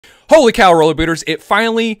Holy cow, rollerbooters, it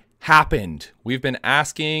finally happened. We've been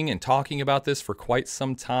asking and talking about this for quite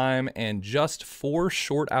some time, and just 4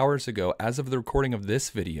 short hours ago, as of the recording of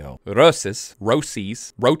this video, Roces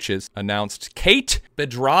announced Kate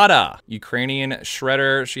Bedrada, Ukrainian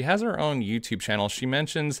shredder. She has her own YouTube channel. She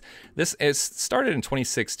mentions this is started in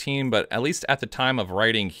 2016, but at least at the time of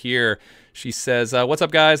writing here, she says, what's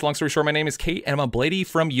up guys? Long story short, my name is Kate and I'm a bladey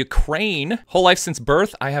from Ukraine. Whole life since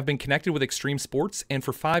birth, I have been connected with extreme sports, and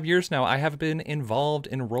for 5 years now, I have been involved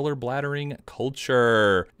in rollerblading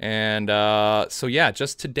culture. And so yeah,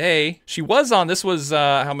 just today, she was on, this was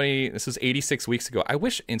how many, this was 86 weeks ago. I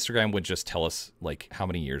wish Instagram would just tell us like how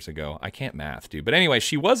many years ago. I can't math, dude. But anyway,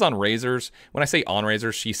 she was on Razors. When I say on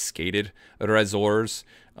Razors, she skated Razors.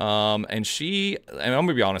 And I'm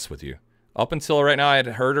gonna be honest with you. Up until right now, I had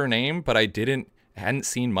heard her name, but I hadn't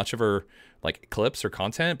seen much of her like clips or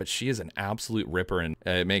content. But she is an absolute ripper, and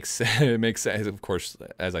it makes sense. Of course,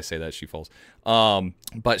 as I say that, she falls.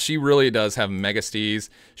 But she really does have mega steez.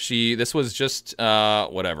 This was just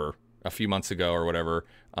whatever, a few months ago or whatever.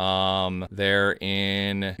 They're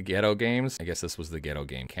in Ghetto Games. I guess this was the Ghetto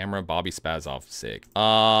Game. Camera, Bobby Spazov, sick.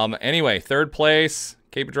 Anyway, 3rd place,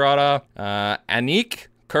 Kate Bedrada, Anik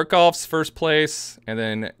Kirkov's 1st place, and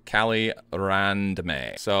then Callie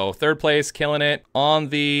Randme. So 3rd place, killing it on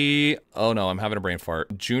the, oh no, I'm having a brain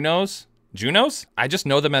fart. Junos? I just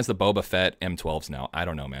know them as the Boba Fett M12s now. I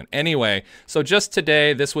don't know, man. Anyway, so just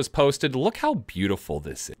today, this was posted. Look how beautiful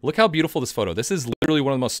this is. Look how beautiful this photo. This is literally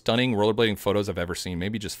one of the most stunning rollerblading photos I've ever seen.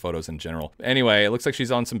 Maybe just photos in general. Anyway, it looks like she's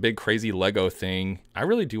on some big crazy Lego thing. I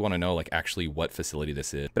really do want to know like actually what facility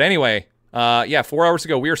this is. But anyway, yeah, 4 hours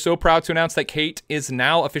ago, we are so proud to announce that Kate is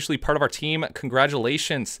now officially part of our team.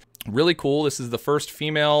 Congratulations. Really cool. This is the first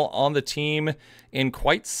female on the team in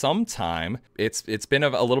quite some time. It's been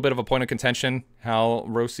a little bit of a point of contention how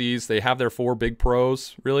Roces, they have their 4 big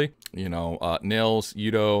pros, really. You know, Nils,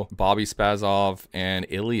 Yudo, Bobby Spazov, and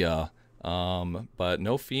Ilya. But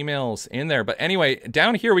no females in there. But anyway,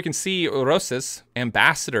 down here we can see Roces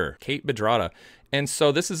ambassador, Kate Bedrada. And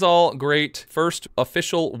so this is all great. First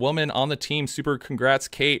official woman on the team. Super congrats,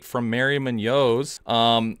 Kate, from Mary Munoz.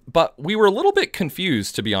 But we were a little bit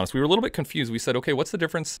confused, to be honest. We were a little bit confused. We said, okay, what's the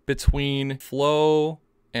difference between Flow,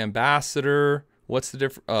 Ambassador? What's the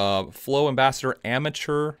difference? Flow, Ambassador,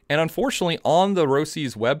 Amateur? And unfortunately, on the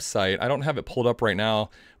Roces website, I don't have it pulled up right now,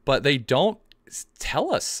 but they don't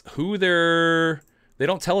tell us who their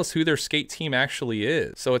skate team actually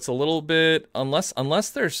is. So it's a little bit, unless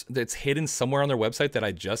it's hidden somewhere on their website that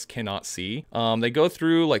I just cannot see. They go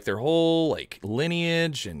through like their whole like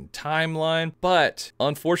lineage and timeline, but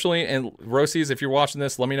unfortunately, and Roces, if you're watching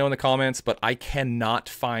this, let me know in the comments, but I cannot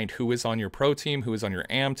find who is on your pro team, who is on your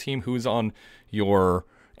AM team, who's on your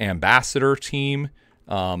ambassador team.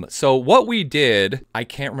 So what we did, I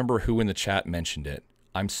can't remember who in the chat mentioned it.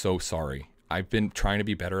 I'm so sorry. I've been trying to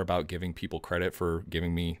be better about giving people credit for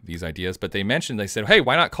giving me these ideas, but they said, hey,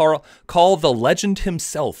 why not call the legend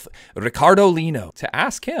himself, Ricardo Lino, to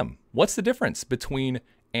ask him, what's the difference between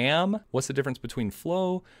what's the difference between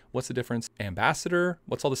Flow? What's the difference ambassador?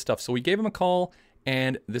 What's all this stuff? So we gave him a call,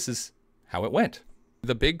 and this is how it went.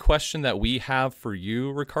 The big question that we have for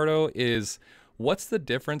you, Ricardo, is what's the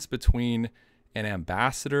difference between an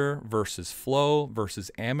ambassador versus Flow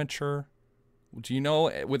versus amateur? Do you know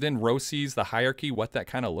within Roces, the hierarchy, what that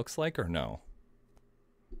kind of looks like, or no?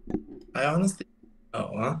 I honestly,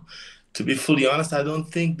 to be fully honest, I don't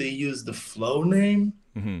think they use the Flow name.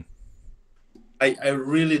 Mm-hmm. I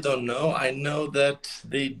really don't know. I know that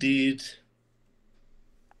they did,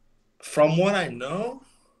 from what I know,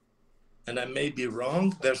 and I may be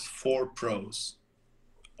wrong, there's 4 pros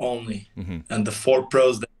only. Mm-hmm. And the 4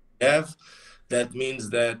 pros that they have, that means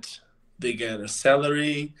that they get a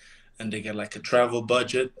salary, and they get like a travel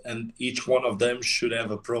budget, and each one of them should have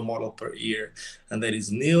a pro model per year. And that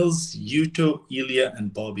is Nils, Yuto, Ilya,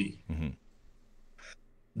 and Bobby. Mm-hmm.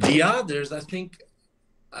 The others, I think,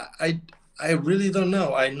 I really don't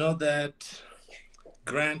know. I know that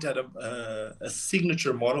Grant had a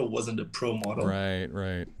signature model, wasn't a pro model.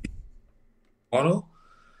 Right. Model.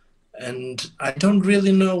 And I don't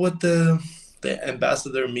really know what the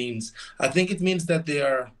ambassador means. I think it means that they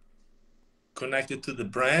are connected to the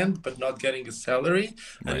brand but not getting a salary,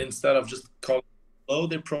 right. And instead of just calling Flow,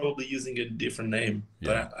 they're probably using a different name.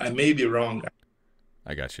 Yeah. But I may be wrong.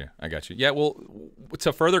 I got you. Yeah, well,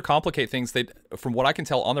 to further complicate things, from what I can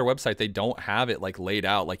tell on their website, they don't have it like laid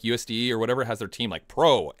out, like USDE or whatever has their team like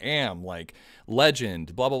pro, am, like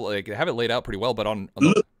legend, blah blah blah. Like, they have it laid out pretty well, but on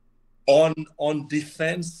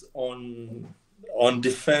defense of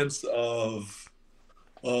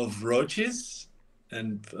Roces,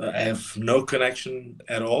 and I have no connection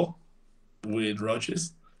at all with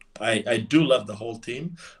Roches. I do love the whole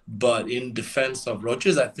team, but in defense of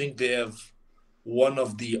Roches, I think they have one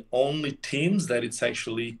of the only teams that it's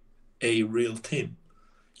actually a real team.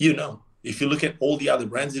 You know, if you look at all the other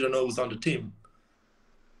brands, you don't know who's on the team.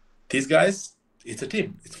 These guys, it's a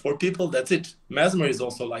team. It's 4 people. That's it. Mesmer is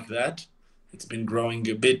also like that. It's been growing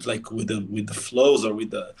a bit like with the flows or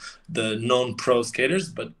with the non-pro skaters,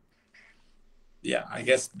 but yeah, I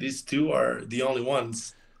guess these 2 are the only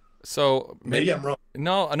ones. So Maybe I'm wrong.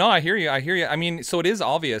 No, I hear you. I hear you. I mean, so it is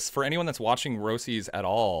obvious for anyone that's watching Roces at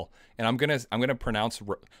all, and I'm gonna pronounce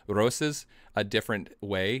Roces a different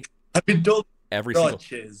way I've been told every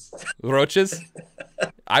Roches. single Roches.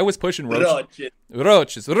 I was pushing Roches.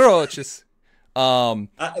 Roches. I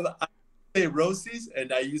say Roces,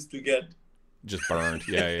 and I used to get just burned.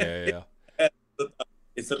 Yeah.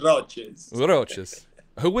 It's Roches. Roches.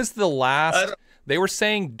 Who was the last? They were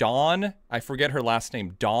saying Dawn. I forget her last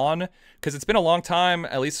name. Dawn, because it's been a long time,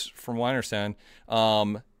 at least from what I understand,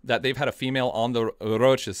 that they've had a female on the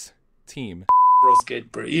Roces team. Pro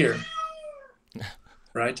skate per year.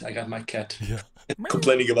 Right? I got my cat. Yeah.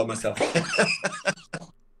 Complaining about myself.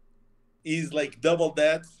 He's like double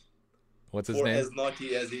that. What's his or name? as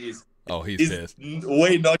naughty as he is. Oh, he's pissed.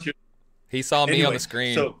 Way naughtier. He saw me Anyway, on the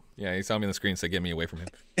screen. so- Yeah, he saw me on the screen, so get me away from him.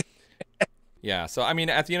 Yeah, so I mean,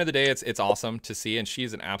 at the end of the day, it's awesome to see, and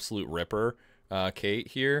she's an absolute ripper, Kate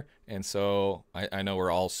here, and so I know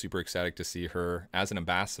we're all super excited to see her as an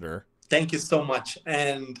ambassador. Thank you so much,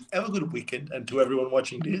 and have a good weekend. And to everyone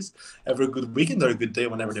watching this, have a good weekend or a good day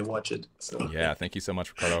whenever they watch it. So Yeah, thank you so much,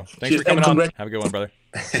 Ricardo. Thanks Cheers, for coming and on. Have a good one, brother.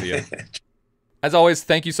 See ya. As always,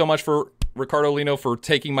 thank you so much for Ricardo Lino for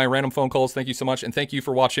taking my random phone calls. Thank you so much, and thank you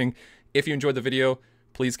for watching. If you enjoyed the video,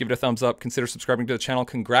 please give it a thumbs up. Consider subscribing to the channel.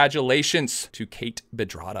 Congratulations to Kate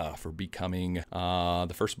Bedrada for becoming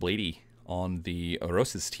the first Blady on the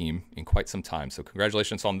Roces team in quite some time. So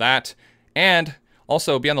congratulations on that. And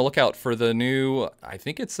also be on the lookout for the new, I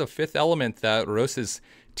think it's a Fifth Element that Roces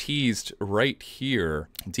teased right here.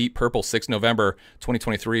 Deep Purple, 6 November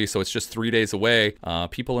 2023. So it's just 3 days away.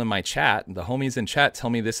 People in my chat, the homies in chat tell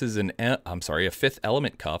me this is a Fifth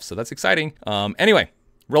Element cuff. So that's exciting. Anyway.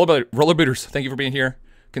 Rollerbooters, thank you for being here.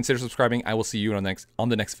 Consider subscribing. I will see you on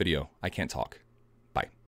the next video. I can't talk.